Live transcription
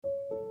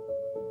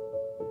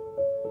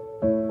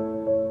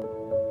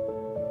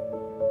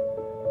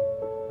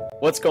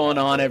What's going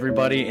on,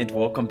 everybody, and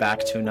welcome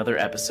back to another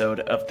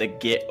episode of the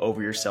Get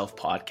Over Yourself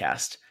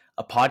podcast,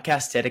 a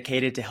podcast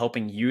dedicated to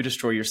helping you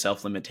destroy your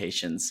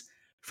self-limitations.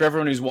 For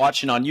everyone who's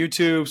watching on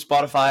YouTube,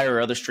 Spotify,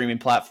 or other streaming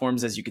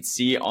platforms, as you can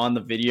see on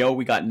the video,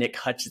 we got Nick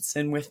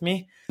Hutchison with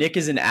me. Nick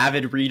is an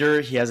avid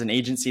reader. He has an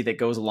agency that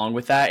goes along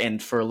with that,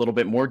 and for a little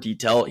bit more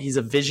detail, he's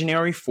a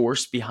visionary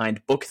force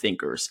behind Book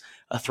Thinkers,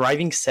 a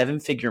thriving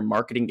seven-figure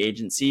marketing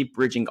agency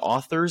bridging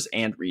authors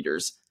and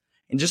readers.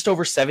 In just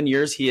over 7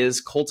 years, he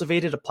has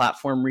cultivated a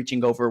platform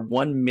reaching over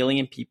 1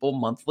 million people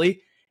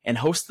monthly and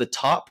hosts the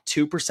top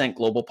 2%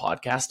 global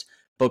podcast,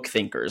 Book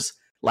Thinkers,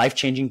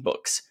 Life-Changing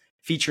Books,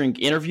 featuring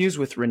interviews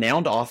with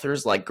renowned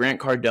authors like Grant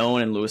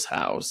Cardone and Lewis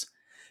Howes.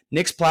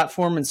 Nick's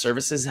platform and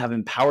services have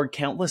empowered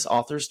countless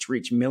authors to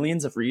reach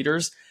millions of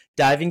readers,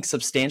 driving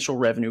substantial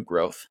revenue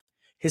growth.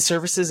 His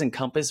services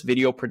encompass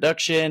video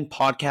production,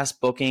 podcast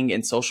booking,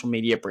 and social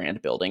media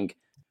brand building.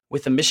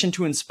 With a mission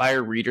to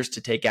inspire readers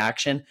to take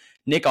action,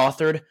 Nick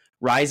authored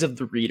Rise of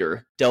the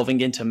Reader,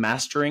 delving into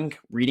mastering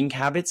reading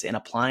habits and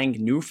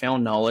applying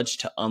newfound knowledge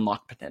to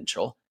unlock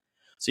potential.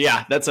 So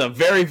yeah, that's a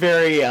very,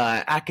 very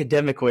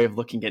academic way of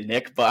looking at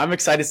Nick, but I'm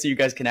excited so you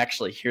guys can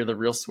actually hear the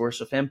real source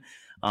of him.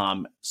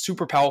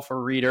 Super powerful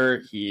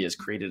reader. He has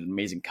created an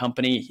amazing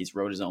company. He's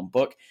wrote his own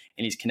book,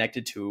 and he's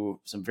connected to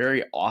some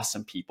very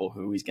awesome people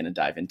who he's going to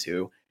dive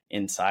into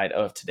inside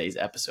of today's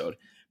episode.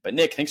 But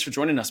Nick, thanks for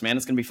joining us, man.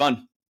 It's going to be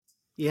fun.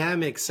 Yeah,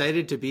 I'm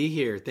excited to be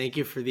here. Thank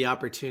you for the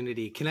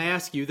opportunity. Can I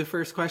ask you the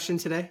first question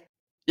today?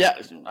 Yeah,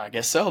 I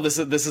guess so. This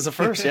is a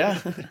first, yeah.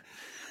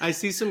 I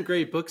see some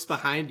great books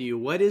behind you.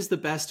 What is the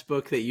best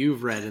book that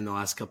you've read in the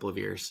last couple of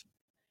years?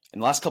 In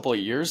the last couple of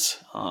years,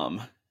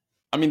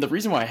 the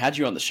reason why I had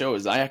you on the show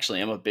is I actually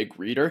am a big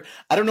reader.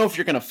 I don't know if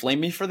you're going to flame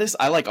me for this.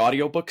 I like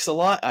audiobooks a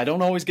lot. I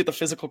don't always get the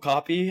physical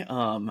copy.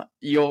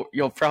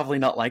 You'll probably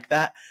not like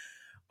that.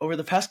 Over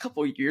the past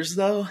couple of years,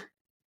 though,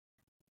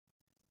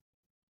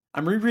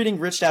 I'm rereading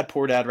Rich Dad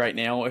Poor Dad right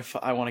now if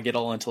I want to get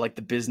all into like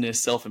the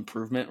business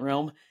self-improvement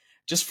realm.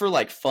 Just for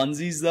like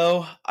funsies,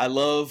 though, I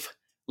love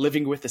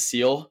Living with a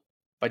Seal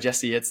by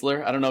Jesse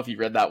Itzler. I don't know if you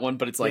read that one,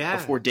 but it's like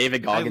before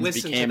David Goggins became... I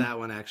listened to that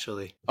one,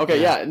 actually.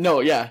 Okay,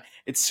 yeah.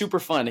 It's super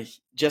fun.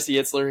 Jesse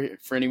Itzler,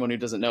 for anyone who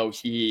doesn't know,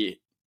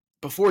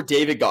 before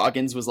David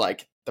Goggins was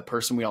like the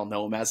person we all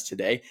know him as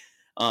today,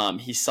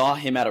 he saw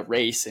him at a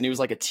race, and it was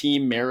like a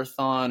team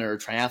marathon or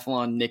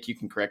triathlon. Nick, you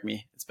can correct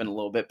me. It's been a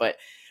little bit, but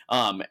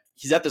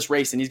he's at this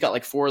race, and he's got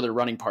like 4 other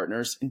running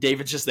partners, and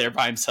David's just there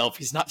by himself.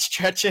 He's not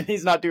stretching.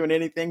 He's not doing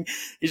anything.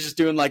 He's just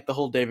doing like the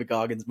whole David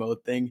Goggins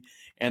mode thing.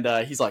 And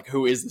he's like,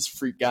 who is this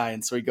freak guy?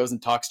 And so he goes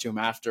and talks to him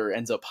after,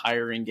 ends up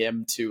hiring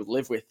him to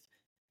live with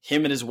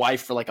him and his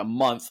wife for like a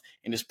month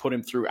and just put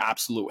him through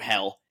absolute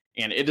hell.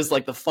 And it is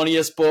like the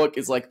funniest book.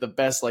 It's like the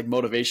best like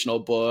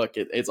motivational book.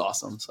 It's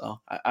awesome. So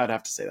I'd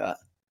have to say that.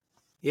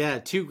 Yeah,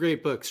 2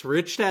 great books.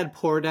 Rich Dad,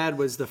 Poor Dad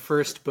was the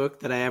first book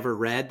that I ever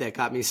read that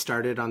got me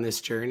started on this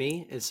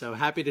journey. And so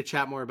happy to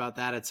chat more about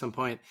that at some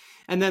point.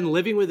 And then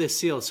Living with a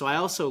Seal. So I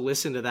also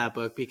listened to that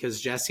book because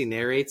Jesse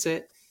narrates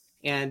it.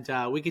 And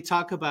we could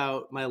talk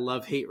about my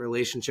love-hate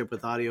relationship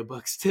with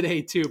audiobooks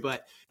today too,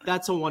 but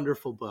that's a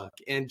wonderful book.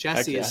 And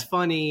Jesse is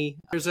funny.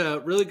 There's a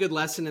really good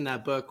lesson in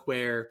that book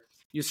where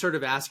you sort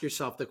of ask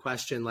yourself the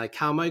question, like,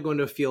 how am I going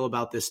to feel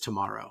about this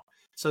tomorrow?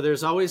 So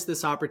there's always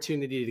this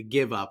opportunity to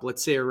give up.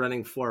 Let's say you're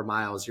running 4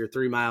 miles, you're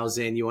 3 miles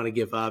in, you want to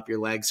give up, your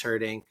leg's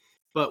hurting.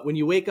 But when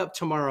you wake up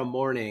tomorrow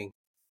morning,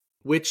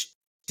 which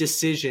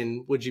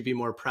decision would you be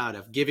more proud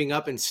of? Giving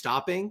up and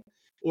stopping,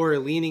 or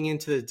leaning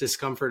into the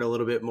discomfort a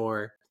little bit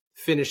more,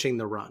 finishing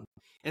the run?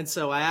 And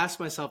so I asked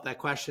myself that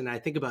question. I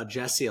think about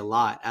Jesse a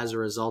lot as a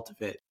result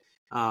of it.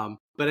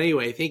 But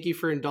anyway, thank you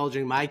for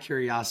indulging my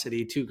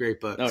curiosity. 2 great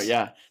books. Oh,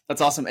 yeah.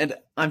 That's awesome. And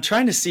I'm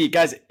trying to see,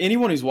 guys,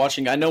 anyone who's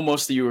watching, I know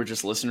most of you are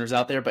just listeners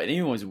out there, but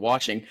anyone who's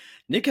watching,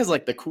 Nick has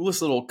like the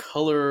coolest little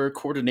color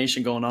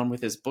coordination going on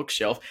with his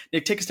bookshelf.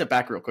 Nick, take a step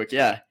back real quick.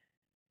 Yeah.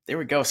 There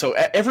we go. So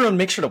everyone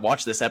make sure to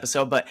watch this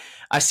episode, but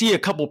I see a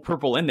couple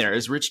purple in there.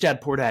 Is Rich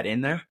Dad Poor Dad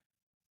in there?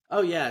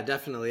 Oh, yeah,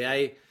 definitely.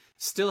 I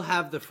still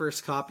have the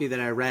first copy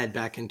that I read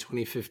back in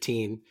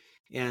 2015.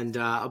 And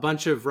a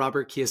bunch of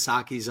Robert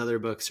Kiyosaki's other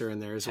books are in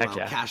there as well.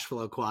 Yeah. Cash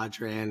Flow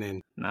Quadrant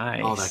and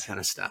all that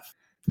kind of stuff.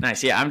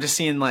 Nice. Yeah, I'm just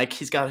seeing like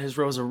he's got his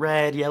rows of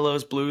red,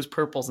 yellows, blues,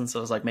 purples. And so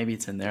I was like, maybe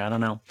it's in there. I don't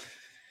know.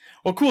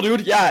 Well, cool,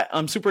 dude. Yeah,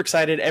 I'm super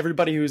excited.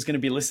 Everybody who's going to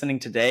be listening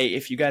today,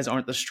 if you guys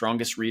aren't the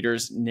strongest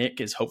readers,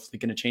 Nick is hopefully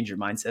going to change your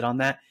mindset on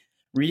that.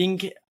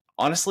 Reading,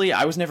 honestly,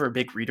 I was never a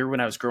big reader when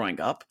I was growing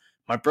up.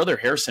 My brother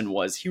Harrison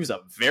was. He was a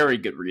very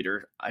good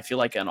reader. I feel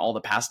like in all the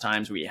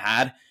pastimes we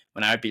had,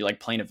 when I would be like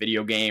playing a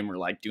video game or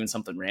like doing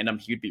something random,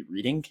 he would be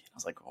reading. I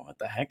was like, oh, what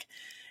the heck?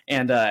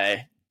 And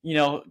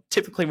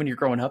typically when you're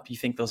growing up, you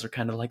think those are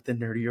kind of like the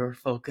nerdier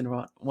folk and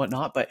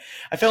whatnot. But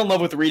I fell in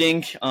love with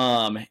reading.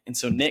 And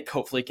so Nick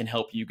hopefully can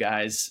help you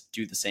guys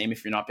do the same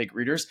if you're not big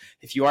readers.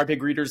 If you are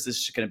big readers, this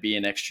is just going to be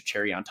an extra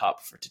cherry on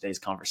top for today's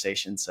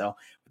conversation. So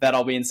with that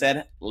all being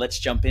said, let's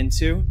jump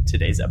into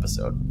today's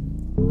episode.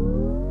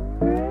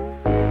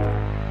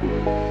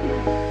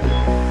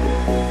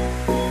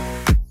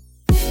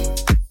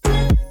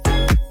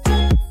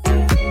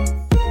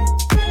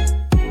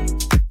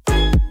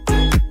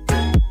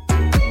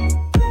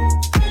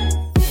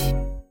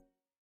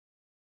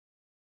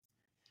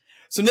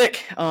 So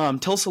Nick,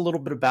 tell us a little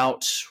bit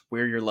about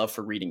where your love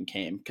for reading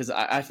came. Because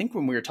I think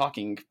when we were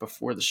talking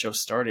before the show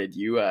started,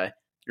 you're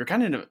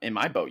kind of in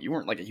my boat. You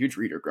weren't like a huge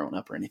reader growing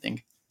up or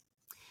anything.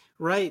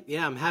 Right.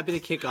 Yeah, I'm happy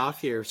to kick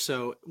off here.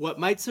 So, what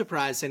might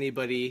surprise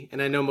anybody,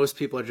 and I know most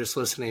people are just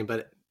listening,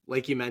 but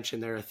like you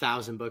mentioned, there are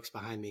 1,000 books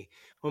behind me.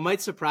 What might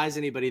surprise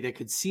anybody that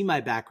could see my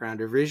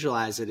background or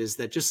visualize it is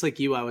that just like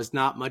you, I was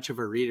not much of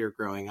a reader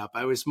growing up.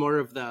 I was more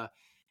of the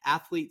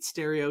athlete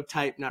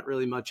stereotype, not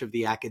really much of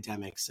the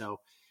academic. So,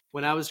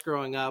 when I was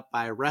growing up,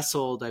 I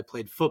wrestled, I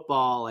played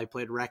football, I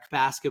played rec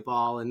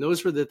basketball, and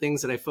those were the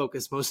things that I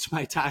focused most of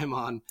my time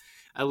on.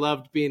 I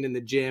loved being in the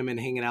gym and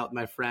hanging out with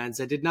my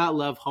friends. I did not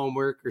love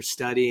homework or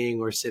studying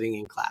or sitting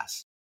in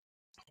class.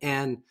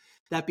 And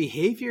that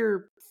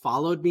behavior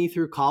followed me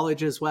through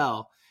college as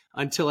well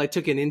until I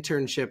took an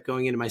internship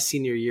going into my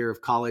senior year of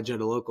college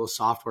at a local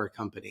software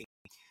company.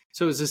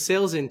 So it was a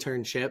sales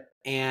internship.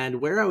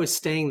 And where I was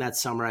staying that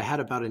summer, I had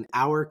about an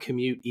hour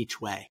commute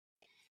each way.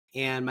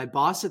 And my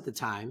boss at the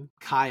time,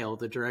 Kyle,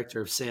 the director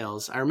of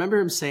sales, I remember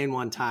him saying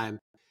one time,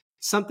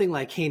 something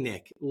like, "Hey,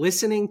 Nick,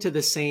 listening to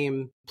the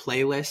same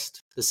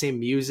playlist, the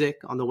same music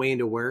on the way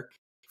into work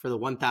for the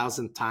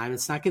 1000th time,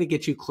 it's not going to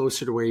get you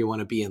closer to where you want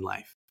to be in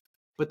life.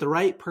 But the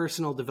right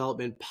personal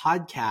development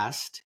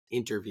podcast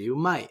interview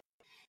might."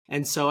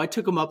 And so I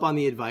took him up on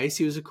the advice.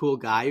 He was a cool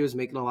guy. He was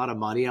making a lot of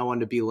money. I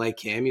wanted to be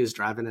like him. He was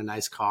driving a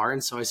nice car.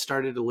 And so I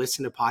started to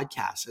listen to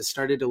podcasts. I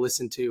started to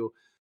listen to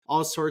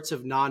all sorts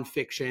of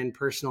nonfiction,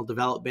 personal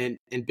development,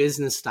 and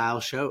business style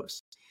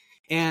shows.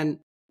 And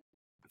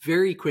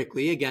very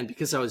quickly, again,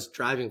 because I was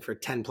driving for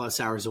 10 plus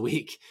hours a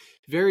week,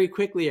 very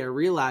quickly I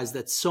realized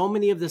that so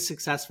many of the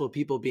successful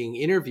people being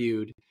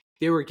interviewed,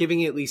 they were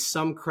giving at least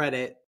some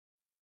credit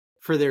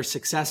for their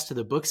success to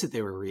the books that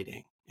they were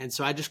reading. And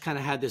so I just kind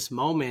of had this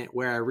moment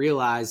where I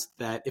realized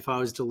that if I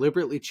was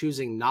deliberately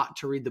choosing not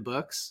to read the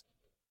books,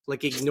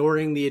 like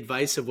ignoring the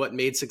advice of what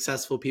made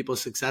successful people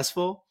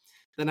successful,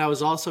 then I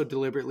was also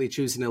deliberately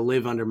choosing to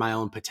live under my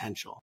own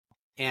potential.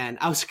 And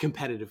I was a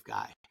competitive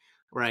guy,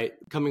 right?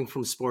 Coming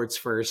from sports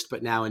first,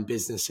 but now in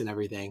business and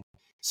everything.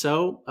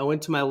 So I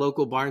went to my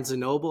local Barnes and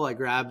Noble. I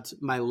grabbed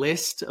my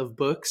list of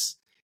books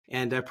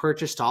and I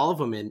purchased all of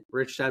them. And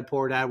Rich Dad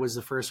Poor Dad was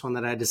the first one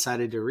that I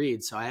decided to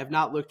read. So I have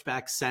not looked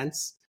back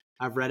since.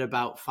 I've read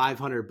about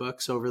 500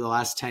 books over the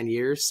last 10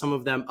 years, some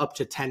of them up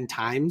to 10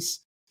 times,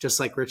 just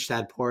like Rich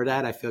Dad Poor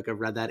Dad. I feel like I've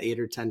read that 8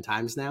 or 10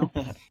 times now.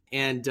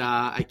 And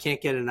I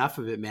can't get enough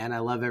of it, man. I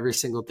love every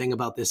single thing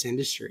about this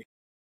industry.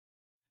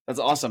 That's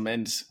awesome.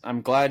 And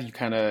I'm glad you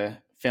kind of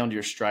found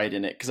your stride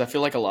in it, because I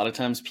feel like a lot of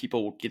times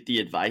people will get the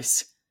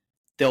advice,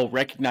 they'll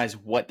recognize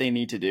what they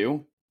need to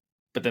do,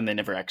 but then they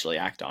never actually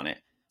act on it.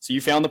 So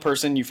you found the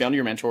person, you found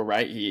your mentor,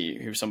 right?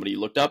 He was somebody you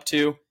looked up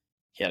to.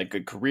 He had a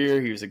good career.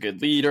 He was a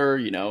good leader,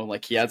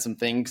 like he had some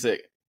things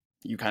that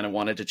you kind of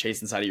wanted to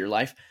chase inside of your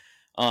life.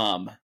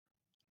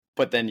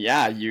 But then,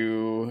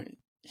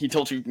 he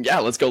told you,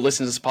 let's go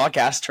listen to this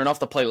podcast, turn off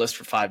the playlist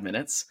for 5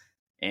 minutes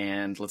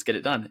and let's get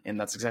it done. And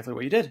that's exactly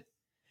what you did.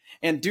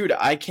 And dude,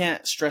 I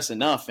can't stress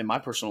enough in my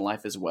personal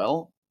life as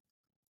well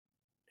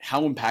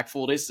how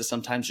impactful it is to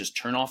sometimes just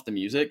turn off the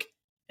music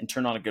and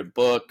turn on a good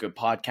book, good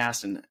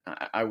podcast. And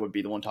I would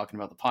be the one talking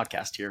about the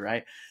podcast here,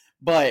 right?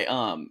 But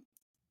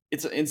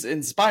it's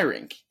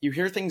inspiring. You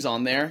hear things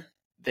on there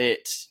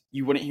that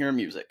you wouldn't hear in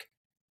music.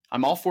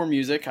 I'm all for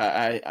music.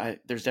 I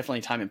there's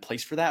definitely time and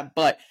place for that,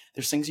 but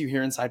there's things you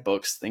hear inside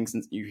books, things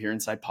you hear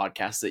inside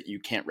podcasts that you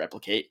can't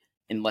replicate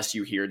unless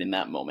you hear it in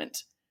that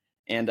moment.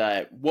 And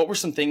what were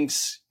some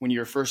things when you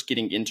were first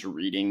getting into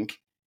reading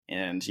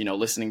and,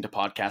 listening to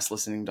podcasts,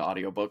 listening to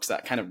audiobooks,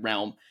 that kind of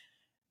realm,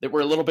 that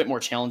were a little bit more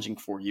challenging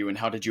for you, and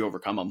how did you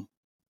overcome them?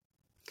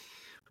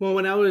 Well,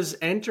 when I was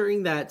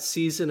entering that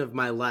season of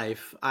my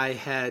life, I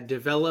had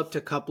developed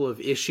a couple of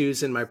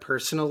issues in my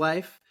personal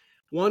life.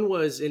 One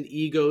was an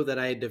ego that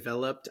I had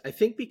developed, I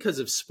think because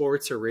of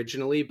sports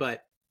originally,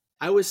 but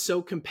I was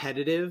so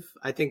competitive,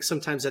 I think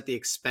sometimes at the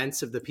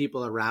expense of the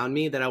people around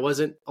me, that I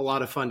wasn't a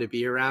lot of fun to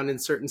be around in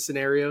certain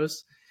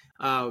scenarios.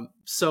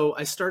 So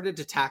I started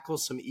to tackle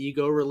some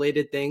ego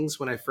related things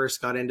when I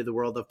first got into the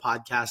world of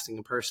podcasting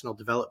and personal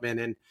development.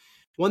 And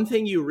one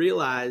thing you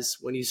realize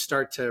when you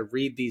start to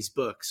read these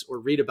books or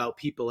read about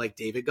people like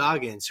David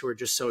Goggins, who are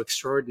just so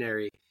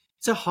extraordinary,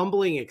 it's a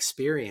humbling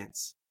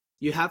experience.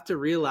 You have to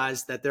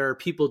realize that there are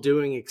people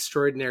doing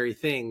extraordinary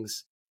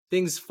things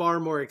far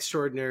more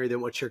extraordinary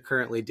than what you're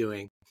currently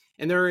doing.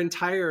 And there are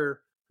entire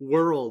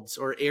worlds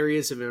or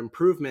areas of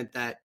improvement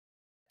that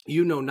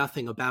you know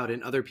nothing about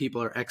and other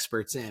people are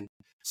experts in.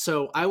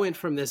 So I went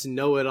from this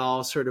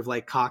know-it-all sort of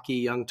like cocky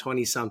young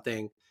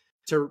 20-something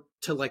to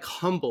like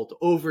humbled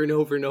over and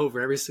over and over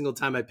every single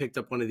time I picked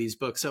up one of these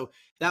books. So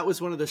that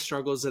was one of the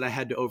struggles that I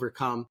had to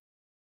overcome.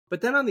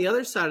 But then on the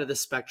other side of the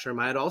spectrum,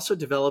 I had also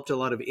developed a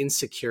lot of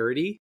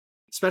insecurity,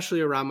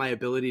 especially around my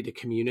ability to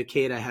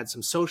communicate. I had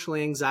some social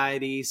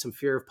anxiety, some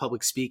fear of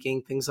public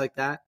speaking, things like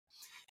that.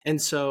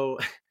 And so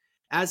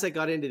as I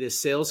got into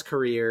this sales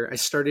career, I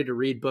started to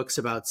read books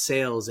about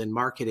sales and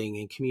marketing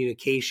and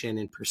communication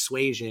and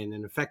persuasion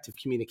and effective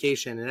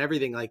communication and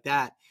everything like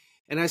that.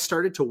 And I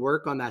started to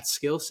work on that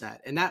skill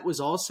set. And that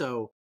was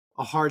also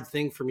a hard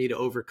thing for me to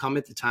overcome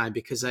at the time,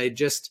 because I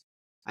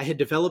had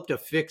developed a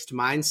fixed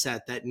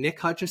mindset that Nick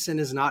Hutchison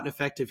is not an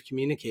effective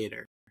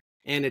communicator.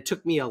 And it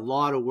took me a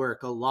lot of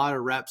work, a lot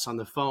of reps on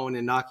the phone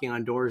and knocking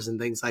on doors and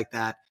things like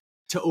that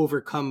to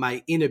overcome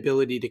my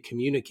inability to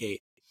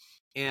communicate.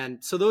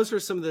 And so those were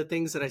some of the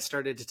things that I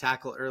started to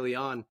tackle early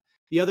on.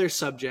 The other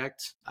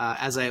subject,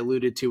 as I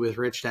alluded to with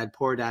Rich Dad,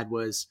 Poor Dad,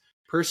 was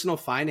personal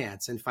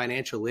finance and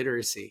financial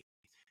literacy.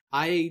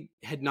 I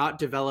had not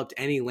developed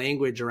any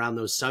language around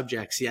those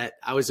subjects yet.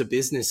 I was a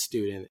business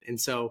student. And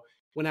so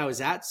when I was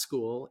at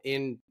school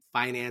in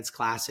finance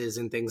classes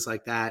and things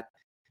like that,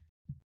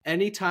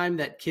 anytime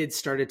that kids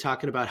started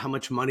talking about how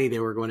much money they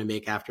were going to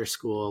make after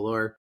school,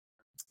 or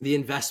the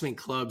investment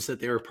clubs that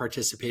they were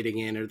participating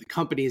in, or the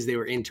companies they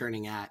were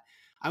interning at,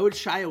 I would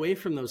shy away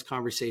from those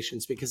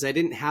conversations because I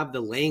didn't have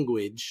the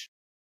language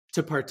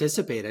to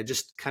participate. I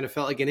just kind of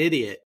felt like an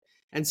idiot.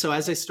 And so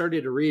as I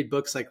started to read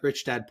books like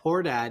Rich Dad,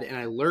 Poor Dad, and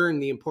I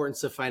learned the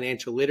importance of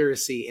financial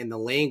literacy and the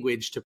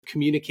language to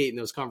communicate in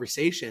those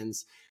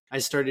conversations, I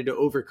started to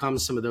overcome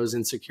some of those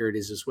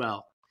insecurities as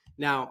well.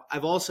 Now,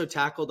 I've also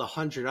tackled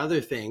 100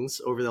 other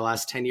things over the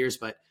last 10 years,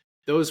 but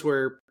those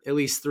were at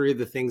least 3 of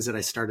the things that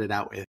I started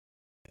out with.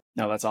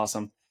 No, that's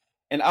awesome.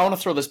 And I want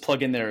to throw this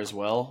plug in there as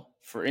well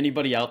for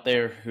anybody out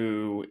there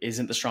who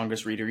isn't the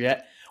strongest reader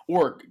yet.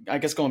 Or I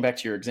guess going back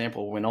to your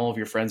example, when all of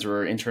your friends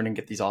were interning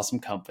at these awesome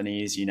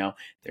companies,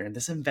 they're in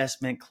this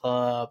investment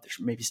club,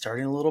 they're maybe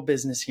starting a little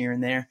business here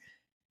and there.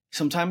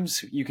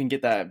 Sometimes you can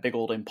get that big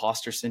old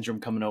imposter syndrome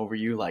coming over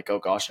you, like, oh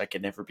gosh, I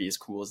could never be as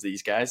cool as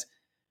these guys.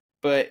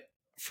 But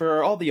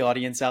for all the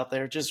audience out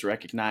there, just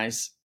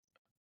recognize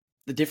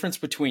the difference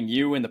between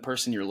you and the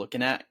person you're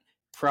looking at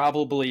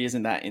probably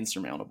isn't that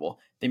insurmountable.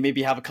 They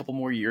maybe have a couple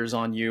more years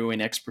on you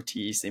in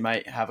expertise. They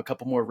might have a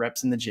couple more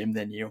reps in the gym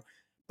than you.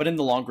 But in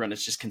the long run,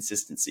 it's just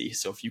consistency.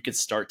 So if you could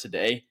start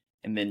today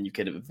and then you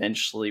could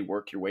eventually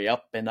work your way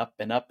up and up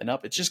and up and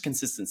up, it's just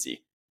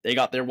consistency. They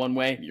got there one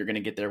way, you're going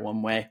to get there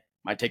one way.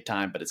 Might take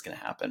time, but it's going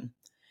to happen.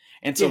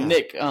 And so, yeah.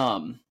 Nick,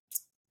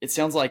 it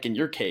sounds like in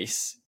your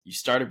case, you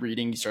started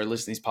reading, you started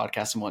listening to these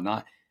podcasts and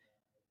whatnot.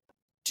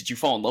 Did you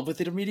fall in love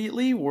with it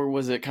immediately, or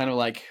was it kind of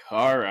like,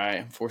 all right,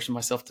 I'm forcing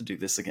myself to do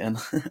this again?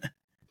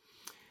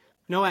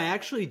 No, I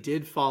actually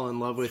did fall in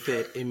love with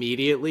it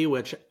immediately,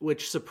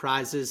 which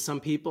surprises some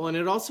people. And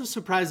it also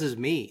surprises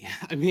me.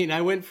 I mean,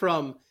 I went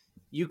from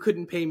you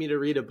couldn't pay me to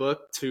read a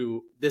book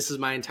to this is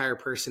my entire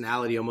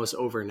personality almost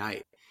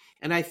overnight.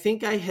 And I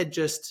think I had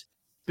just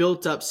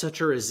built up such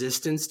a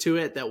resistance to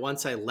it that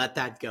once I let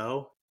that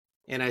go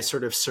and I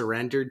sort of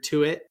surrendered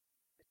to it,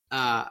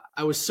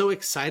 I was so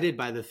excited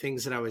by the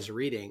things that I was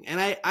reading.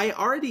 And I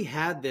already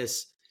had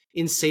this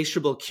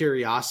insatiable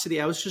curiosity.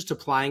 I was just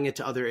applying it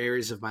to other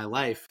areas of my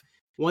life.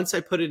 Once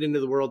I put it into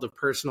the world of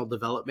personal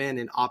development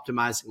and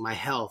optimizing my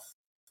health,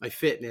 my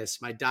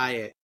fitness, my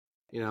diet,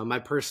 my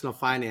personal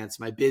finance,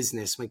 my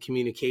business, my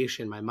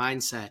communication, my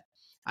mindset,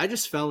 I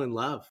just fell in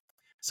love.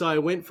 So I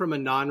went from a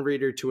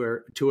non-reader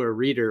to a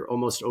reader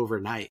almost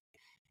overnight.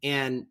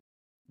 And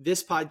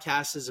this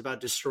podcast is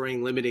about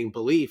destroying limiting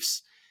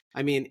beliefs.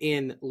 I mean,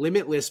 in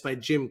Limitless by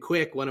Jim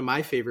Quick, one of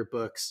my favorite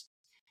books,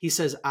 he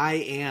says, I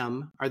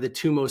am are the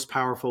 2 most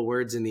powerful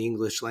words in the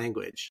English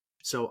language.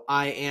 So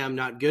I am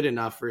not good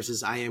enough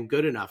versus I am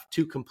good enough,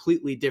 2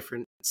 completely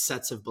different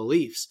sets of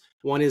beliefs.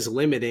 One is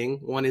limiting,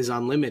 one is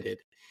unlimited.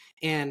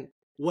 And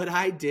what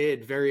I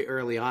did very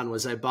early on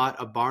was I bought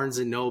a Barnes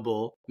 &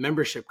 Noble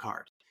membership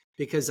card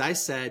because I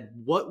said,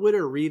 what would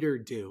a reader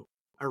do?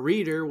 A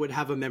reader would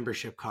have a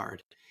membership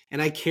card.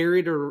 And I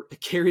carried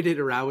it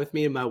around with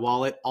me in my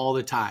wallet all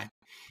the time.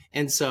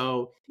 And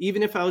so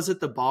even if I was at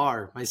the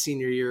bar my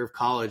senior year of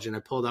college and I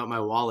pulled out my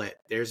wallet,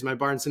 there's my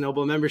Barnes &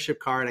 Noble membership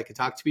card. I could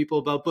talk to people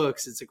about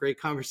books. It's a great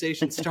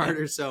conversation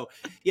starter. So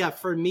yeah,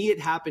 for me, it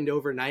happened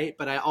overnight,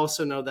 but I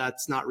also know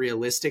that's not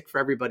realistic for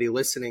everybody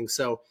listening.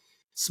 So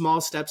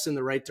small steps in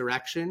the right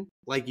direction,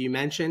 like you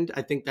mentioned,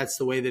 I think that's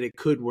the way that it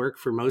could work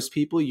for most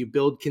people. You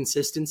build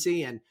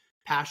consistency and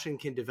passion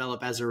can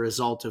develop as a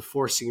result of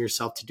forcing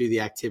yourself to do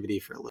the activity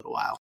for a little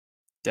while.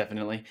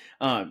 Definitely.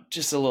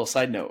 Just a little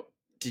side note.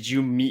 Did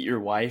you meet your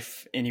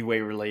wife any way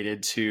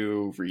related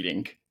to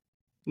reading?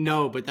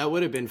 No, but that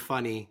would have been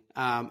funny.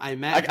 I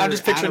met her I'm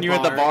just picturing you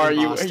at the bar.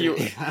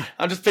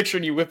 I'm just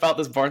picturing you whip out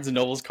this Barnes &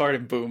 Noble's card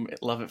and boom,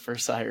 love at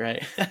first sight,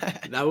 right?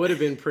 That would have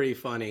been pretty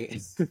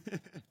funny.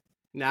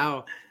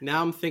 Now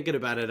I'm thinking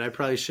about it. I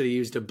probably should have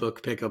used a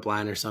book pickup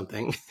line or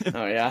something.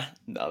 Oh, yeah?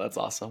 No, that's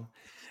awesome.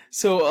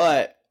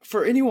 So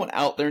for anyone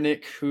out there,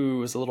 Nick,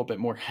 who is a little bit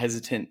more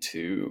hesitant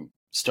to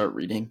start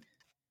reading,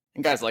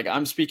 and guys, like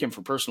I'm speaking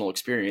from personal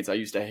experience. I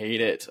used to hate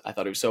it. I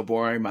thought it was so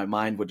boring. My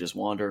mind would just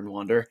wander and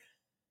wander.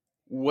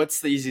 What's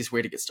the easiest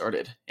way to get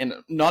started? And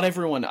not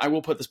everyone, I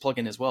will put this plug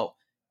in as well.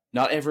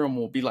 Not everyone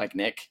will be like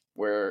Nick,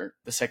 where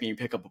the second you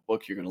pick up a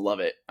book, you're going to love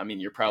it. I mean,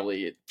 you're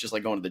probably just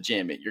like going to the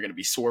gym. You're going to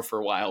be sore for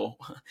a while,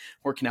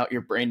 working out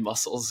your brain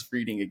muscles,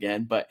 reading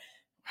again. But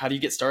how do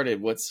you get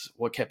started?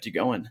 What kept you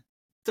going?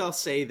 I'll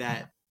say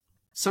that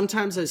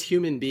sometimes as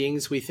human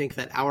beings, we think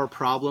that our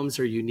problems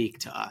are unique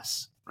to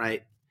us,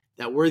 right?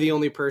 That we're the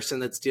only person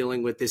that's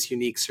dealing with this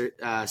unique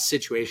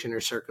situation or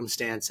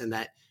circumstance, and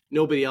that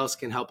nobody else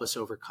can help us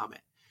overcome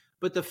it.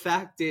 But the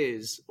fact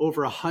is,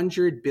 over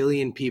 100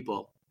 billion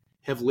people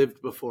have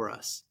lived before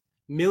us.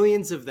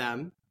 Millions of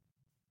them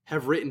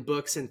have written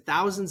books, and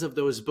thousands of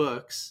those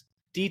books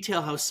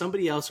detail how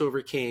somebody else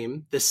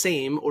overcame the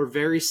same or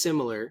very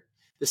similar,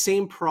 the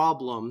same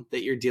problem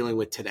that you're dealing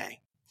with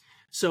today.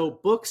 So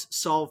books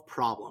solve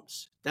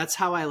problems. That's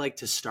how I like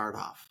to start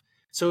off.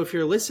 So if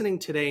you're listening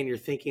today and you're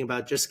thinking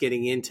about just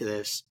getting into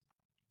this,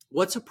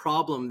 what's a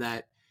problem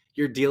that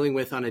you're dealing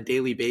with on a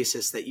daily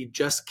basis that you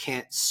just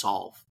can't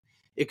solve?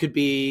 It could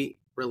be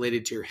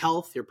related to your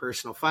health, your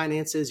personal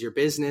finances, your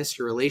business,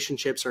 your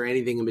relationships, or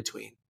anything in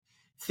between.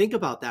 Think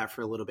about that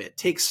for a little bit.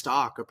 Take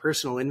stock, a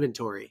personal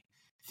inventory.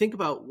 Think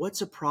about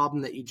what's a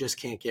problem that you just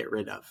can't get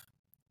rid of.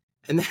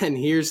 And then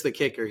here's the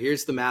kicker.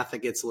 Here's the math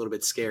that gets a little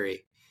bit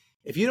scary.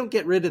 If you don't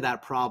get rid of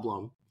that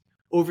problem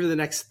over the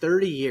next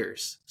 30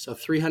 years, so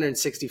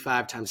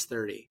 365 times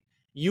 30,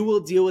 you will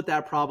deal with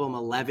that problem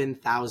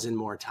 11,000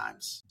 more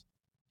times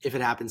if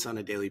it happens on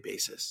a daily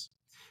basis.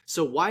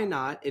 So why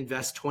not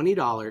invest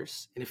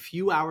 $20 in a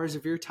few hours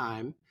of your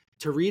time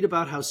to read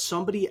about how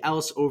somebody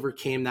else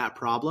overcame that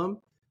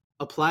problem,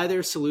 apply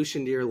their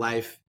solution to your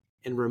life,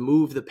 and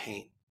remove the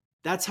pain?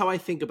 That's how I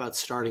think about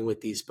starting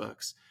with these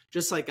books.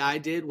 Just like I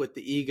did with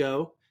the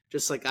ego,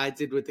 just like I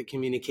did with the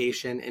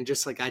communication, and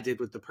just like I did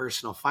with the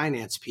personal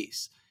finance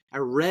piece. I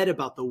read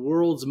about the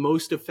world's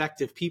most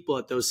effective people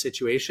at those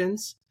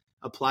situations,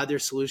 applied their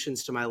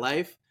solutions to my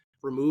life,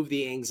 removed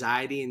the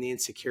anxiety and the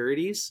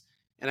insecurities,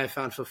 and I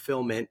found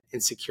fulfillment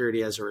and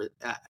security as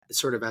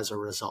a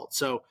result.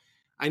 So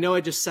I know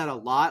I just said a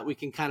lot. We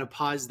can kind of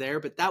pause there,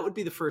 but that would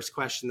be the first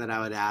question that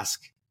I would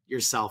ask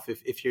yourself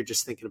if you're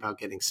just thinking about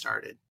getting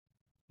started.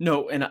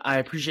 No, and I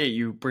appreciate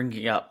you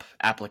bringing up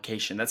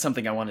application. That's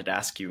something I wanted to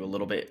ask you a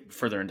little bit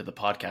further into the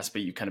podcast,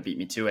 but you kind of beat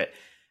me to it.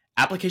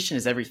 Application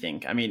is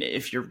everything. I mean,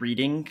 if you're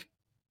reading,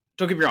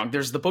 don't get me wrong,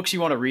 there's the books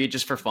you want to read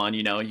just for fun.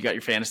 You got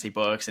your fantasy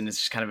books and it's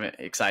just kind of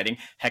exciting.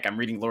 Heck, I'm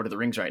reading Lord of the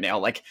Rings right now.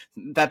 Like,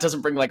 that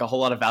doesn't bring like a whole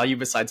lot of value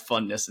besides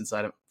funness.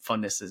 Inside of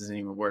funness isn't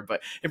even a word,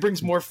 but it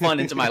brings more fun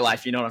into my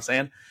life. You know what I'm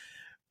saying?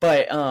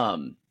 But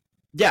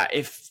yeah,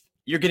 if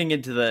you're getting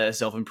into the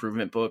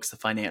self-improvement books, the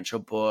financial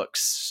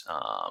books,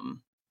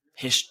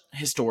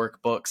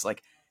 historic books,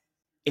 like,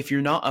 if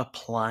you're not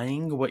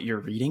applying what you're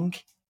reading,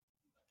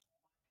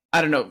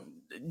 I don't know,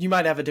 you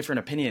might have a different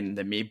opinion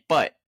than me,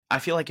 but I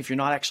feel like if you're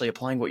not actually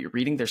applying what you're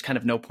reading, there's kind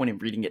of no point in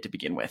reading it to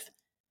begin with.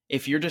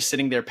 If you're just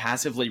sitting there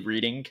passively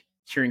reading,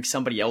 hearing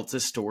somebody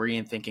else's story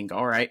and thinking,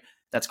 all right,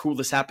 that's cool,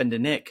 this happened to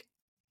Nick,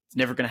 it's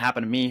never going to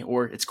happen to me,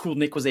 or it's cool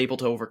Nick was able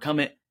to overcome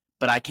it,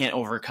 but I can't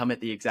overcome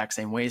it the exact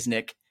same way as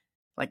Nick.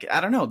 Like,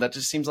 I don't know, that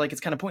just seems like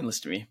it's kind of pointless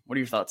to me. What are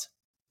your thoughts?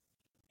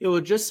 Yeah,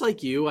 well, just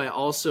like you, I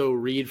also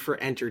read for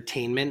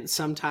entertainment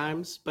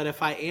sometimes. But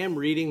if I am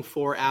reading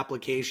for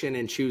application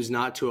and choose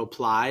not to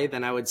apply,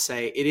 then I would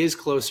say it is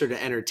closer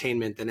to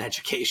entertainment than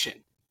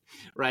education,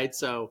 right?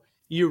 So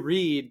you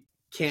read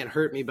Can't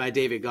Hurt Me by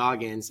David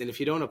Goggins, and if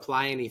you don't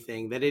apply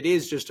anything, then it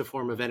is just a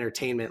form of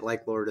entertainment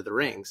like Lord of the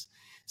Rings.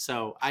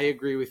 So I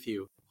agree with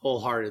you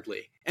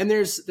wholeheartedly. And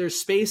there's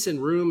space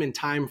and room and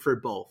time for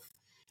both.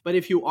 But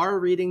if you are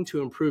reading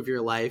to improve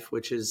your life,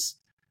 which is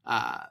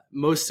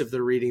most of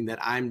the reading that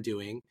I'm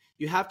doing,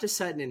 you have to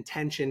set an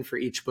intention for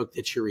each book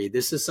that you read.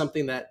 This is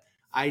something that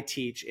I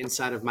teach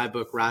inside of my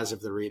book, Rise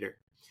of the Reader.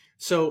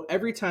 So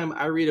every time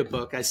I read a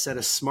book, I set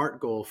a SMART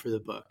goal for the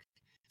book.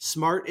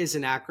 SMART is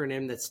an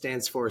acronym that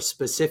stands for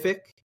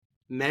specific,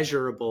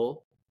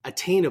 measurable,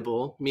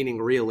 attainable,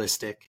 meaning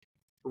realistic,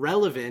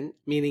 relevant,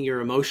 meaning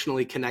you're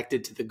emotionally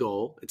connected to the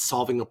goal, it's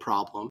solving a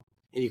problem,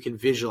 and you can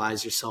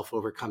visualize yourself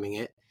overcoming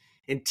it,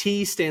 and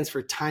T stands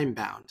for time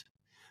bound.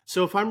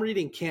 So if I'm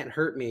reading Can't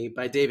Hurt Me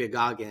by David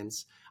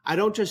Goggins, I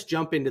don't just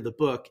jump into the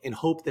book and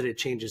hope that it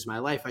changes my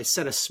life. I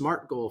set a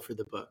SMART goal for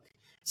the book.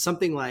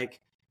 Something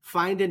like,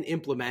 find and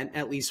implement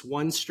at least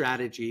one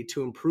strategy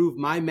to improve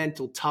my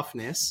mental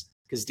toughness,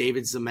 because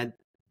David's the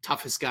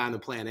toughest guy on the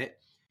planet,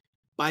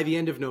 by the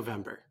end of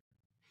November.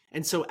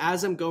 And so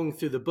as I'm going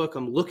through the book,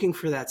 I'm looking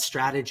for that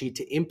strategy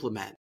to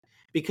implement,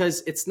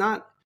 because it's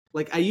not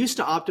like I used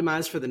to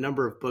optimize for the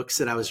number of books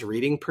that I was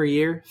reading per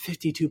year,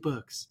 52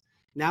 books.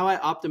 Now I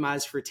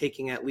optimize for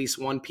taking at least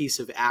one piece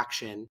of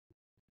action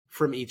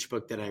from each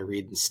book that I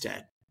read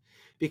instead.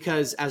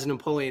 Because as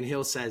Napoleon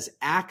Hill says,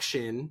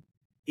 action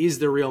is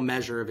the real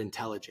measure of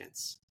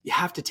intelligence. You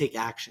have to take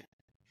action.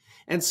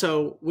 And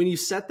so when you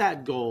set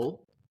that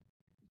goal,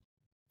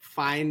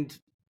 find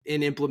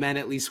and implement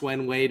at least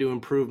one way to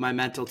improve my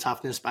mental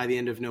toughness by the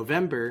end of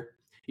November,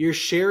 you're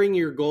sharing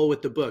your goal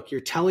with the book. You're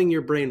telling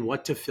your brain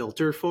what to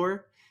filter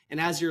for.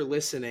 And as you're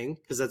listening,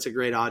 because that's a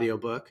great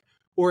audiobook,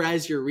 or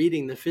as you're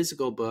reading the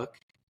physical book,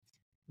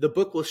 the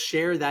book will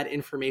share that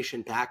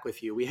information back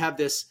with you. We have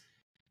this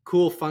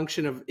cool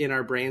function in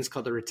our brains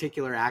called the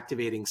reticular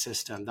activating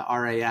system, the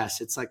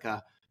RAS. It's like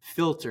a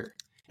filter.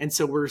 And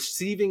so we're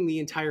receiving the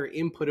entire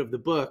input of the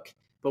book,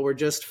 but we're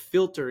just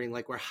filtering,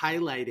 like we're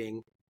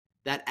highlighting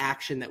that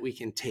action that we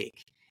can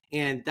take.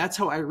 And that's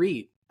how I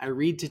read. I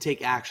read to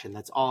take action.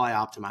 That's all I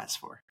optimize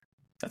for.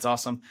 That's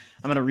awesome.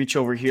 I'm going to reach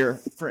over here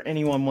for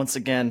anyone once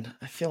again.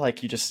 I feel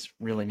like you just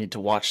really need to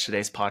watch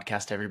today's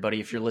podcast,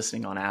 everybody. If you're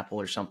listening on Apple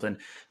or something,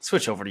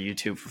 switch over to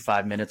YouTube for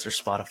 5 minutes or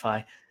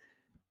Spotify.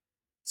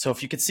 So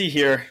if you could see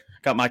here,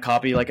 got my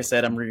copy. Like I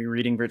said, I'm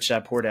rereading Rich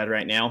Dad Poor Dad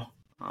right now.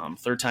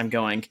 Third time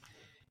going.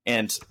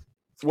 And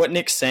what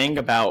Nick's saying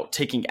about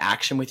taking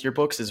action with your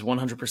books is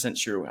 100%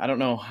 true. I don't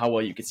know how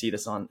well you can see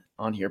this on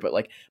here, but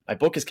like my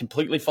book is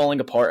completely falling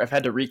apart. I've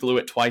had to re-glue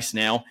it twice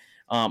now.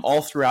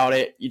 All throughout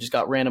it, you just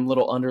got random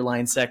little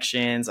underline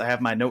sections. I have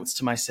my notes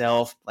to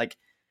myself. Like,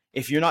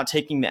 if you're not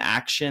taking the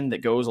action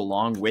that goes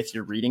along with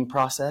your reading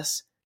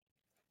process,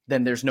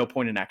 then there's no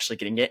point in actually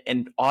getting it.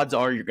 And odds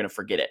are you're going to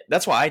forget it.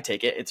 That's why I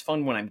take it. It's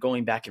fun when I'm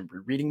going back and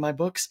rereading my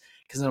books,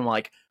 because I'm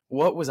like,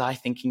 what was I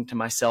thinking to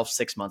myself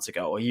 6 months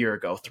ago, a year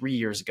ago, 3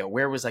 years ago?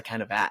 Where was I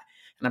kind of at?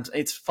 And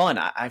it's fun.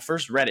 I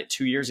first read it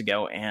 2 years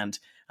ago, and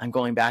I'm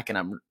going back and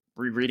I'm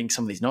rereading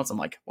some of these notes. I'm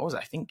like, what was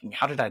I thinking?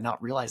 How did I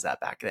not realize that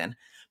back then?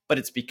 But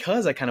it's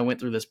because I kind of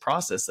went through this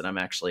process that I'm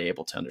actually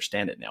able to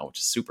understand it now, which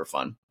is super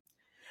fun.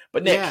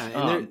 But Nick,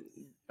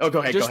 go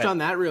ahead. Just on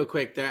that real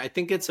quick there, I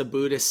think it's a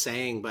Buddhist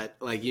saying, but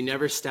like you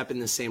never step in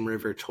the same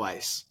river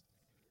twice.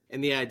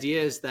 And the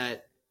idea is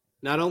that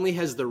not only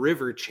has the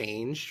river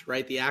changed,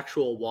 right? The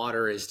actual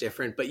water is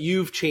different, but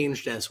you've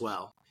changed as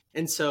well.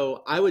 And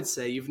so I would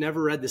say you've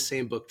never read the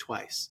same book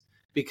twice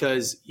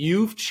because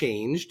you've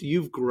changed,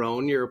 you've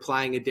grown, you're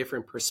applying a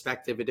different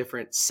perspective, a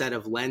different set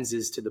of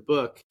lenses to the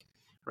book,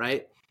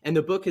 right? And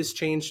the book has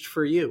changed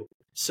for you.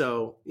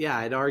 So yeah,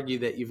 I'd argue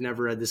that you've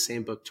never read the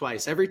same book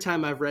twice. Every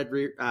time I've read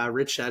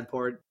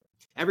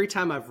every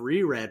time I've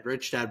reread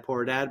Rich Dad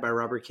Poor Dad by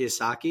Robert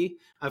Kiyosaki,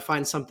 I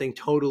find something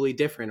totally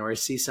different, or I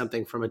see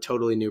something from a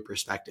totally new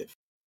perspective.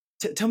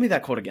 Tell me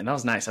that quote again. That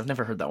was nice. I've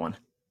never heard that one.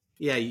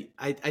 Yeah,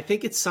 I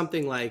think it's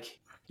something like,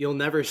 you'll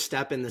never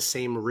step in the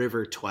same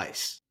river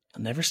twice.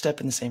 I'll never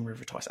step in the same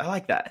river twice. I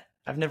like that.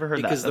 I've never heard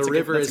because that. Because the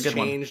river has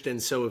changed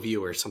and so have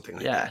you, or something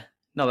like that. Yeah.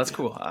 No, that's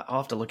cool. I'll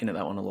have to look into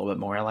that one a little bit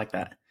more. I like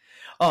that.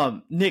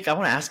 Nick, I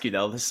want to ask you,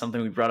 though, this is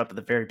something we brought up at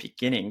the very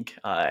beginning.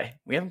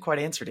 We haven't quite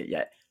answered it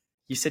yet.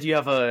 You said you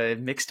have a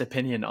mixed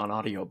opinion on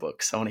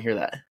audiobooks. I want to hear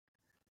that.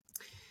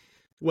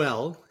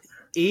 Well,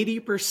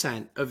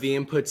 80% of the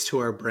inputs to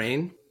our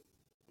brain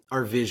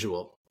are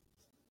visual.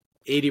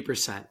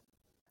 80%.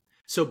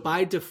 So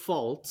by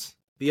default,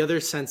 the other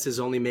senses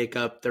only make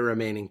up the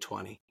remaining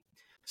 20.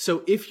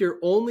 So if you're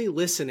only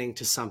listening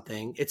to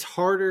something, it's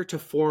harder to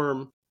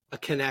form a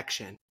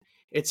connection.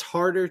 It's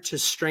harder to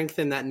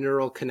strengthen that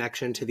neural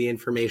connection to the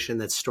information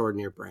that's stored in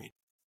your brain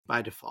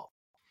by default.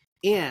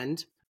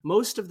 And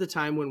most of the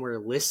time when we're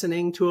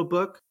listening to a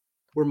book,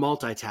 we're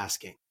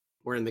multitasking.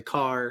 We're in the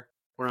car,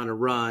 we're on a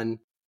run,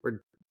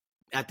 we're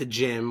at the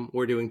gym,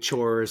 we're doing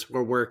chores,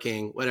 we're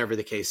working, whatever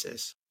the case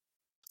is.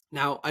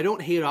 Now, I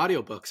don't hate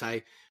audiobooks.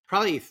 I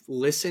probably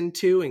listen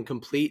to and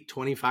complete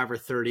 25 or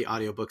 30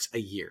 audiobooks a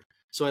year.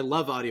 So I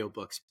love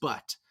audiobooks,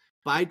 but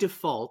by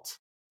default,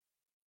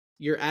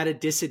 you're at a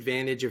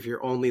disadvantage if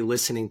you're only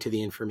listening to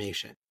the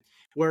information.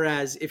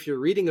 Whereas if you're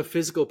reading a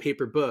physical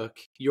paper book,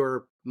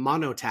 you're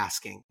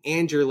monotasking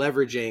and you're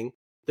leveraging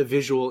the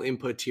visual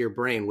input to your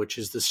brain, which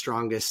is the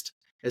strongest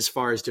as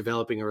far as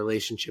developing a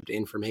relationship to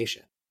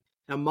information.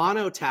 Now,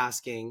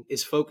 monotasking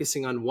is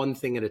focusing on one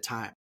thing at a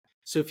time.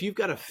 So if you've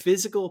got a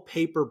physical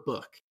paper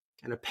book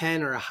and a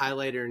pen or a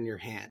highlighter in your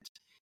hand,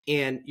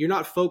 and you're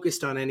not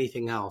focused on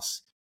anything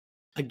else,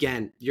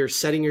 again, you're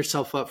setting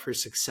yourself up for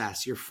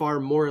success. You're far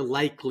more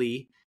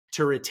likely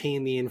to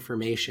retain the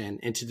information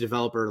and to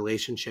develop a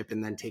relationship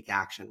and then take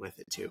action with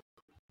it too.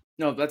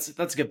 No, that's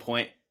a good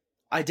point.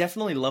 I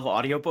definitely love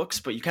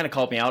audiobooks, but you kind of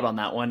called me out on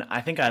that one.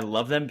 I think I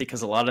love them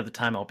because a lot of the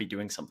time I'll be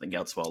doing something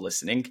else while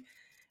listening.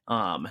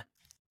 Yeah,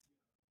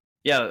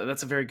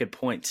 that's a very good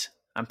point.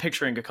 I'm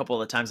picturing a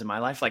couple of the times in my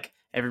life, like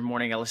every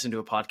morning I listen to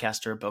a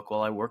podcast or a book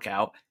while I work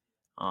out.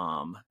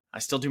 I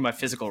still do my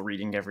physical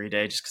reading every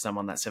day just because I'm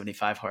on that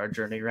 75 hard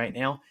journey right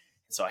now.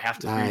 So I have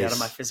to read out of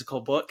my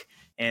physical book.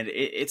 And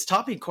it's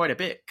taught me quite a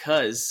bit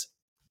because,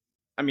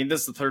 I mean,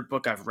 this is the third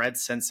book I've read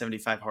since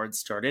 75 hard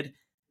started.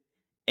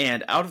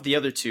 And out of the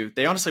other two,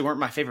 they honestly weren't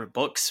my favorite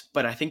books,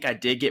 but I think I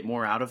did get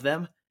more out of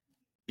them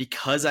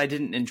because I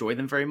didn't enjoy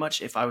them very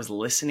much. If I was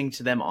listening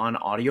to them on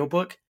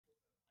audiobook,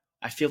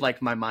 I feel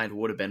like my mind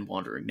would have been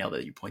wandering now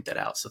that you point that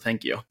out. So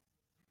thank you.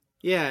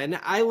 Yeah, and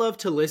I love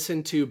to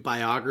listen to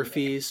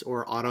biographies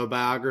or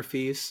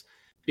autobiographies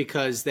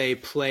because they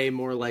play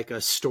more like a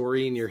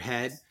story in your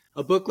head.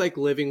 A book like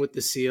Living with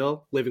a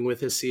Seal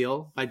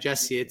by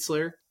Jesse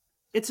Itzler,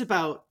 it's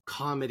about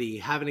comedy,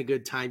 having a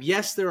good time.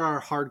 Yes, there are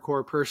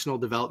hardcore personal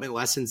development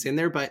lessons in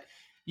there, but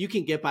you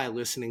can get by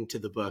listening to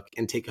the book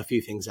and take a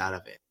few things out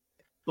of it.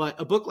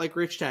 But a book like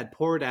Rich Dad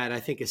Poor Dad, I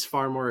think, is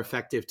far more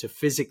effective to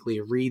physically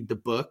read the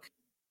book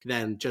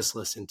than just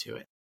listen to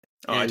it.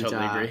 Oh, I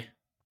totally agree.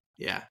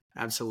 Yeah.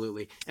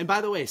 Absolutely. And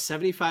by the way,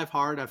 75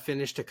 Hard, I've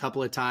finished a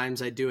couple of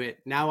times. I do it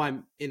now.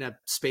 I'm in a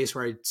space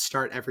where I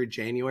start every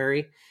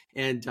January,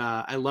 and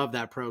I love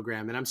that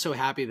program. And I'm so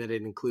happy that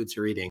it includes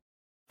reading.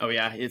 Oh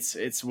yeah,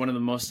 it's one of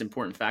the most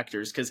important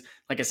factors because,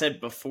 like I said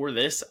before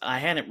this, I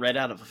hadn't read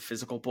out of a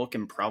physical book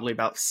in probably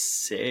about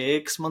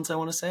 6 months, I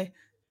want to say.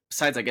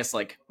 Besides, I guess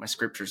like my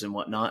scriptures and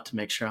whatnot to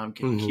make sure I'm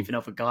keeping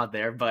up with God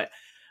there. But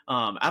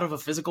out of a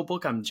physical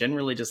book, I'm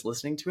generally just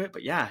listening to it.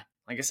 But yeah,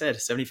 like I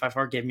said, 75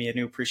 Hard gave me a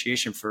new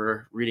appreciation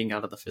for reading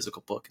out of the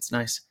physical book. It's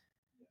nice.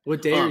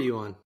 What day are you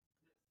on?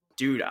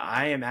 Dude,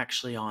 I am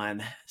actually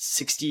on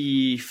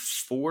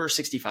 64,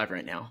 65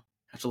 right now.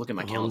 I have to look at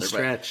my calendar.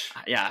 Stretch.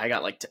 But yeah, I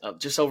got like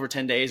just over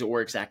 10 days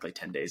or exactly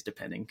 10 days,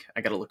 depending.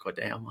 I got to look what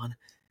day I'm on.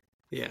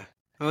 Yeah.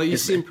 Well, you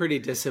seem pretty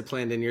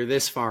disciplined and you're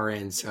this far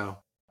in, so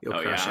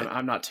you'll crush it.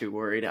 I'm not too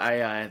worried.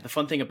 The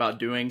fun thing about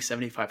doing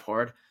 75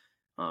 Hard,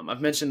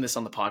 I've mentioned this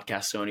on the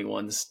podcast, so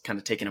anyone's kind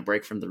of taking a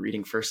break from the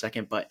reading for a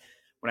second, but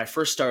when I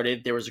first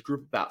started, there was a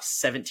group of about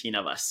 17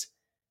 of us.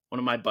 One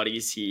of my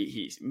buddies,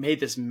 he made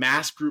this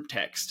mass group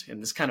text,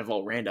 and this kind of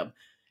all random,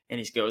 and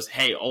he goes,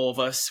 hey, all of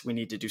us, we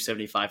need to do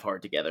 75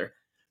 Hard together.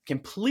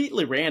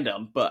 Completely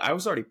random, but I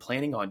was already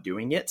planning on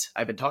doing it.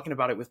 I've been talking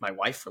about it with my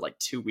wife for like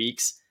 2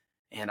 weeks,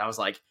 and I was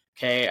like,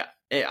 okay,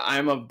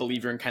 I'm a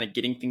believer in kind of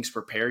getting things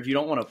prepared. You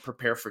don't want to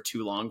prepare for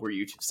too long where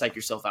you psych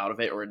yourself out of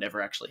it or it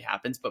never actually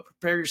happens, but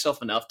prepare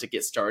yourself enough to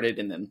get started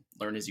and then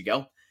learn as you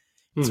go.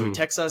 Mm-hmm. So he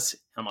texts us.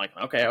 I'm like,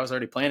 okay, I was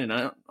already planning.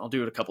 I'll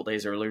do it a couple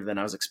days earlier than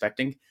I was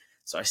expecting.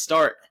 So I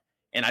start,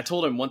 and I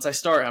told him once I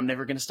start, I'm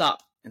never going to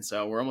stop. And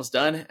so we're almost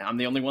done. I'm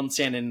the only one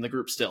standing in the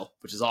group still,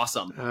 which is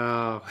awesome.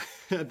 Oh,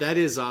 that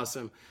is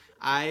awesome.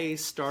 I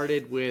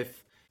started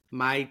with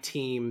my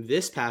team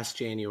this past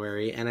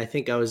January, and I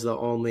think I was the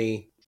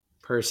only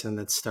person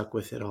that stuck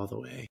with it all the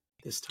way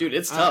this time. Dude,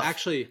 it's tough.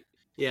 Actually,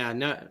 yeah,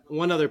 no,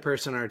 one other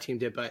person on our team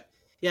did, but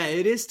yeah,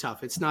 it is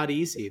tough. It's not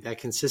easy, that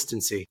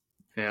consistency.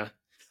 Yeah.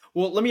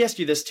 Well, let me ask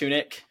you this too,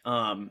 Nick.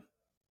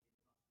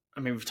 I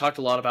mean, we've talked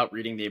a lot about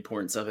reading, the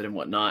importance of it and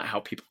whatnot, how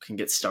people can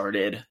get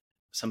started,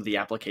 some of the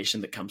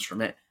application that comes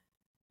from it.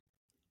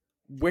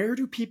 Where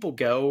do people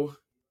go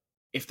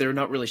if they're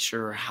not really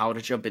sure how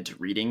to jump into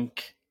reading,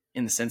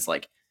 in the sense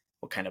like,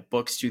 what kind of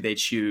books do they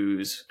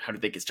choose? How do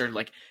they get started?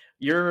 Like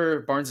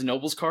your Barnes and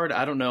Noble's card,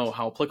 I don't know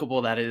how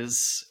applicable that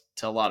is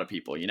to a lot of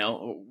people. You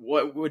know,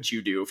 what would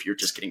you do if you're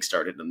just getting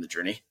started in the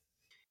journey?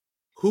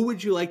 Who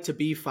would you like to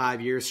be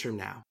 5 years from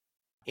now?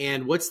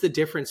 And what's the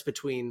difference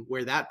between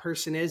where that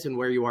person is and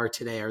where you are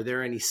today? Are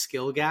there any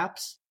skill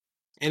gaps?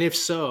 And if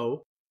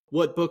so,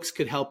 what books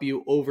could help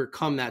you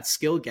overcome that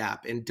skill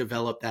gap and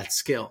develop that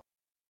skill?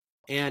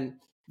 And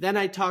then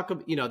I talk,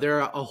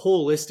 there are a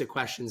whole list of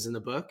questions in the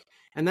book.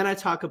 And then I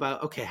talk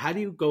about, okay, how do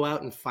you go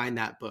out and find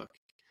that book?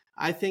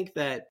 I think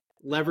that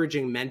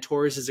leveraging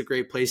mentors is a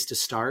great place to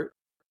start.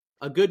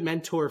 A good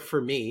mentor for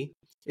me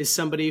is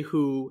somebody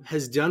who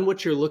has done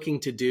what you're looking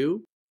to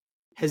do,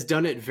 has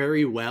done it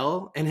very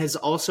well, and has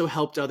also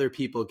helped other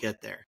people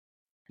get there.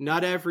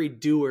 Not every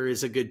doer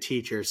is a good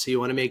teacher. So you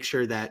want to make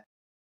sure that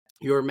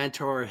your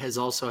mentor has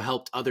also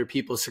helped other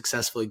people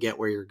successfully get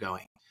where you're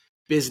going.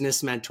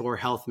 Business mentor,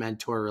 health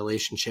mentor,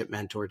 relationship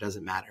mentor,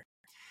 doesn't matter.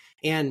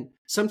 And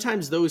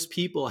sometimes those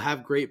people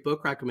have great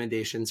book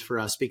recommendations for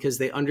us because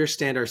they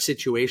understand our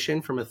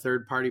situation from a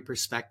third-party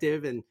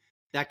perspective, and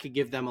that could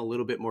give them a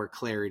little bit more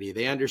clarity.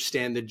 They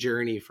understand the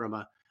journey from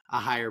a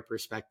higher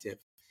perspective.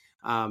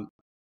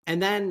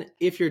 And then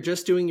if you're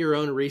just doing your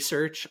own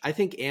research, I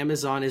think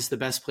Amazon is the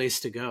best place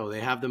to go.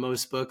 They have the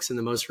most books and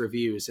the most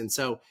reviews. And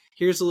so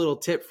here's a little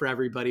tip for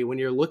everybody. When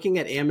you're looking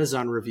at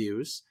Amazon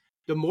reviews,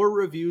 the more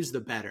reviews, the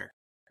better,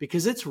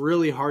 because it's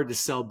really hard to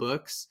sell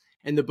books.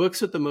 And the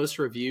books with the most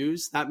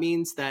reviews, that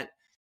means that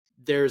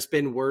there's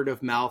been word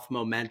of mouth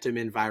momentum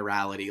and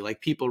virality.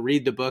 Like people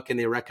read the book and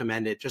they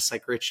recommend it, just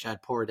like Rich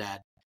Dad, Poor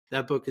Dad.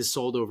 That book has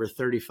sold over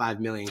 35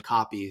 million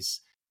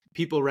copies.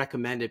 People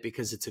recommend it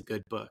because it's a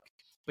good book.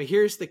 But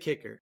here's the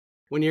kicker.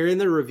 When you're in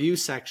the review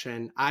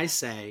section, I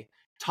say,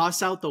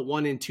 toss out the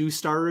 1 and 2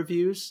 star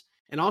reviews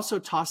and also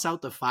toss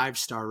out the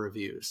 5-star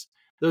reviews.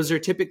 Those are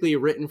typically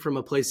written from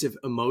a place of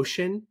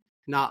emotion,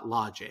 not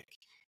logic.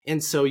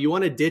 And so you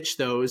want to ditch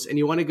those and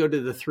you want to go to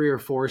the 3 or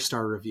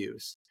 4-star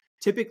reviews.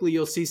 Typically,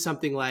 you'll see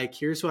something like,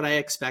 here's what I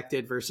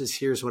expected versus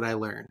here's what I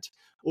learned.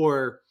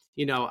 Or,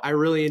 I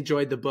really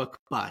enjoyed the book,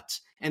 but,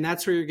 and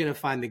that's where you're going to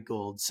find the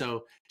gold.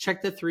 So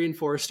check the 3 and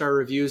 4-star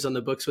reviews on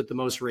the books with the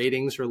most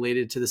ratings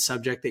related to the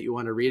subject that you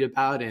want to read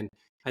about. And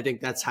I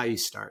think that's how you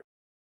start.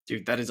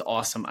 Dude, that is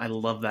awesome. I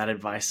love that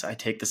advice. I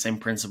take the same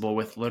principle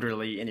with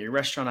literally any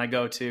restaurant I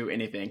go to,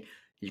 anything.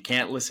 You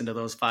can't listen to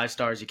those 5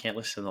 stars. You can't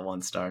listen to the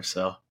 1 star.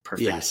 So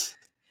perfect. Yes.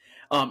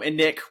 And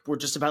Nick, we're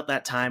just about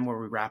that time where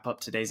we wrap up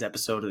today's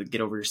episode of the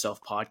Get Over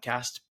Yourself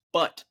podcast.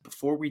 But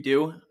before we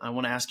do, I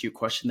want to ask you a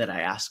question that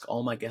I ask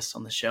all my guests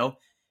on the show.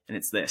 And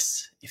it's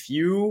this: if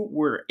you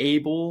were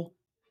able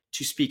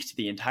to speak to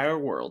the entire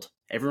world,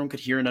 everyone could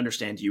hear and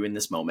understand you in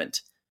this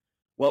moment,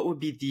 what would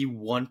be the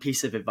one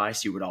piece of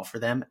advice you would offer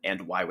them,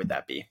 and why would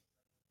that be?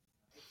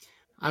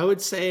 I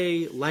would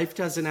say life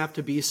doesn't have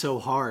to be so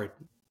hard.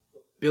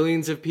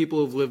 Billions of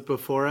people have lived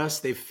before us.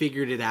 They've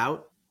figured it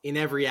out in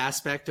every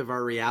aspect of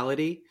our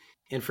reality.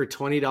 And for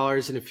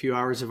 $20 and a few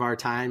hours of our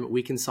time,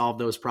 we can solve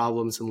those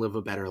problems and live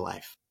a better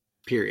life.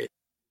 Period.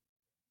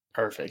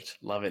 Perfect.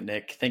 Love it,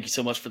 Nick. Thank you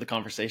so much for the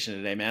conversation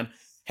today, man.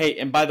 Hey,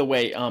 and by the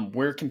way,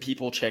 where can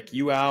people check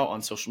you out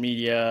on social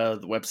media,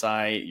 the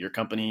website, your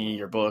company,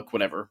 your book,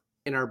 whatever?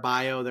 In our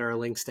bio, there are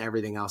links to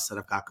everything else that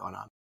I've got going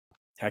on.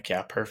 Heck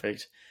yeah,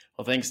 perfect.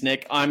 Well, thanks,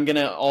 Nick. I'm going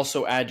to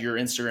also add your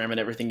Instagram and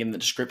everything in the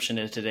description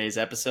of today's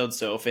episode.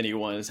 So if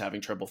anyone is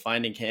having trouble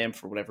finding him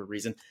for whatever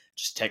reason,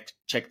 just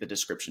check the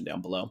description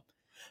down below.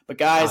 But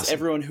guys, Awesome.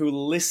 Everyone who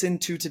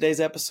listened to today's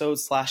episode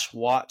 /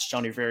 watched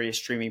on your various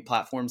streaming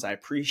platforms, I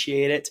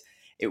appreciate it.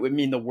 It would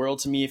mean the world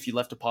to me if you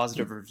left a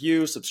positive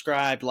review,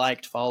 subscribed,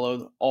 liked,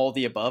 followed, all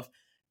the above.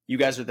 You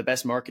guys are the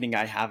best marketing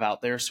I have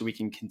out there, so we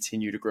can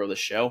continue to grow the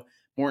show.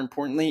 More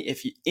importantly,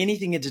 if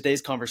anything in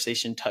today's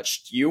conversation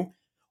touched you,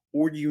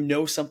 or you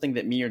know something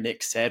that me or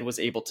Nick said was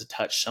able to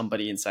touch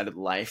somebody inside of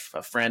life,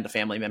 a friend, a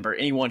family member,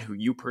 anyone who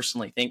you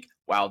personally think,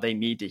 wow, they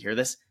need to hear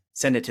this,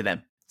 send it to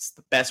them. It's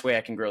the best way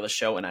I can grow the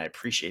show, and I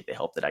appreciate the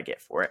help that I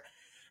get for it.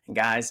 And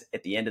guys,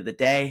 at the end of the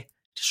day,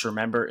 just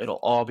remember, it'll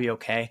all be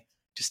okay.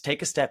 Just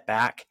take a step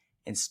back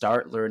and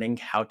start learning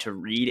how to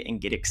read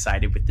and get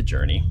excited with the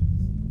journey.